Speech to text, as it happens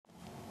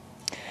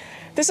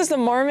This is the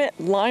Marmot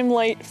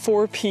Limelight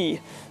 4P.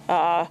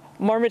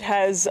 Marmot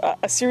has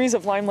a series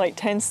of Limelight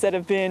tents that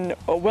have been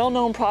a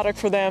well-known product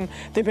for them.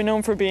 They've been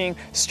known for being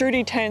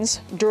sturdy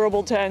tents,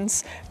 durable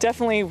tents,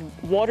 definitely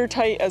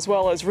watertight as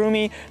well as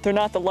roomy. They're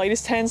not the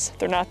lightest tents,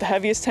 they're not the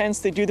heaviest tents.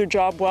 They do their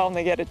job well and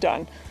they get it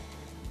done.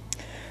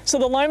 So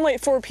the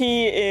Limelight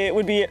 4P, it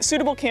would be a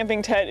suitable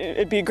camping tent.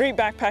 It'd be a great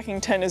backpacking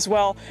tent as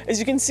well. As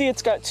you can see,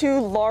 it's got two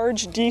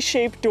large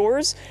D-shaped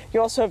doors. You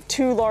also have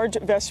two large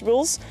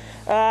vestibules,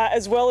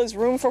 as well as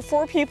room for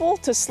 4 people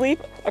to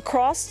sleep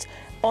across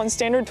on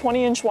standard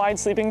 20-inch wide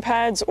sleeping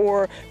pads,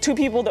 or 2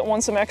 people that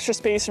want some extra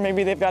space, or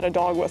maybe they've got a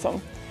dog with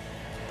them.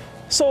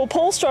 So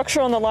pole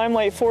structure on the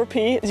Limelight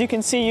 4P, as you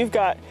can see, you've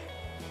got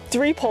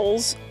 3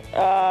 poles.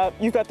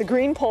 You've got the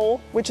green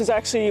pole, which is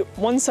actually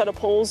one set of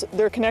poles.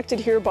 They're connected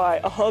here by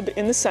a hub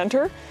in the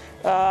center.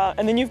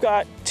 And then you've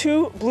got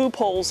 2 blue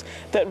poles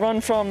that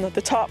run from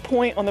the top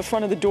point on the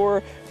front of the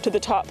door to the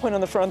top point on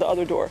the front of the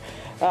other door.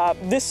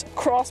 This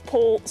cross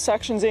pole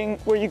sectioning,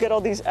 where you get all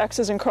these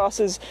X's and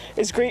crosses,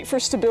 is great for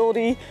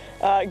stability.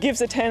 Gives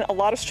the tent a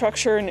lot of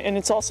structure, and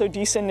it's also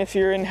decent if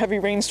you're in heavy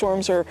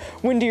rainstorms or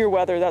windier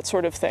weather, that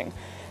sort of thing.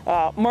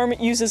 Marmot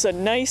uses a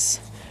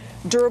nice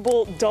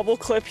durable double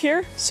clip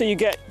here, so you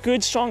get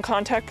good strong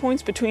contact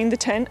points between the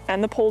tent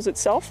and the poles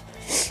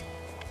itself.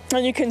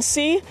 And you can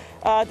see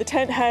the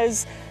tent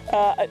has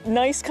a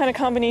nice kind of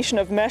combination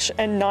of mesh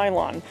and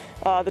nylon.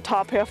 The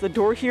top half of the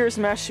door here is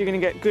mesh, so you're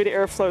going to get good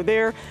airflow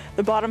there.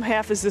 The bottom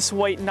half is this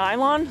white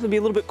nylon. It'll be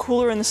a little bit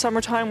cooler in the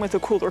summertime with a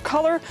cooler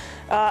color,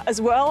 as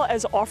well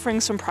as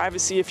offering some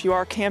privacy if you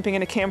are camping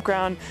in a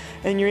campground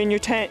and you're in your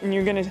tent and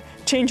you're going to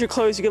change your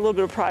clothes. You get a little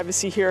bit of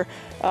privacy here.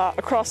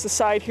 Across the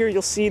side here,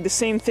 you'll see the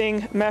same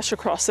thing, mesh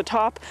across the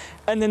top,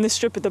 and then this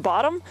strip at the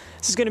bottom.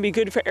 This is going to be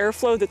good for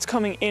airflow that's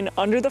coming in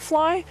under the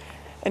fly,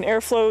 and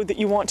airflow that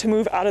you want to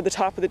move out of the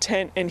top of the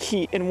tent and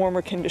heat in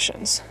warmer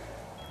conditions.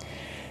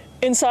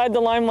 Inside the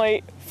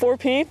Limelight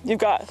 4P, you've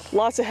got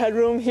lots of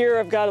headroom here.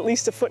 I've got at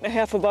least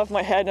 1.5 feet above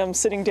my head, and I'm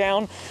sitting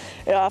down.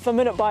 If I'm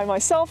in it by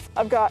myself,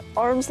 I've got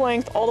arm's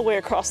length all the way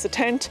across the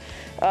tent.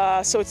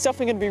 So it's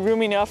definitely going to be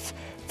roomy enough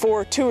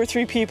for 2 or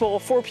 3 people.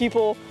 4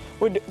 people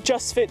would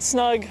just fit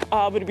snug,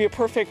 but it'd be a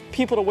perfect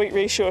people to weight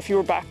ratio if you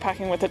were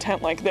backpacking with a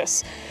tent like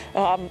this.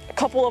 A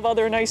couple of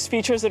other nice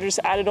features that are just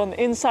added on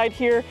the inside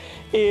here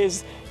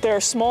is there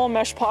are small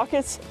mesh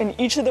pockets in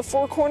each of the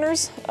 4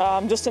 corners,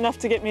 just enough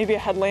to get maybe a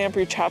headlamp or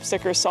your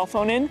chapstick or a cell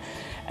phone in.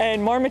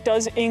 And Marmot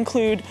does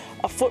include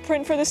a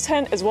footprint for this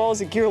tent as well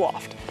as a gear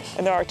loft.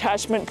 And there are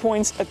attachment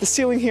points at the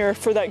ceiling here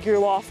for that gear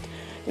loft.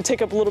 You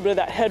take up a little bit of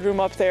that headroom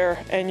up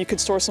there, and you could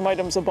store some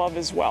items above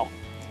as well.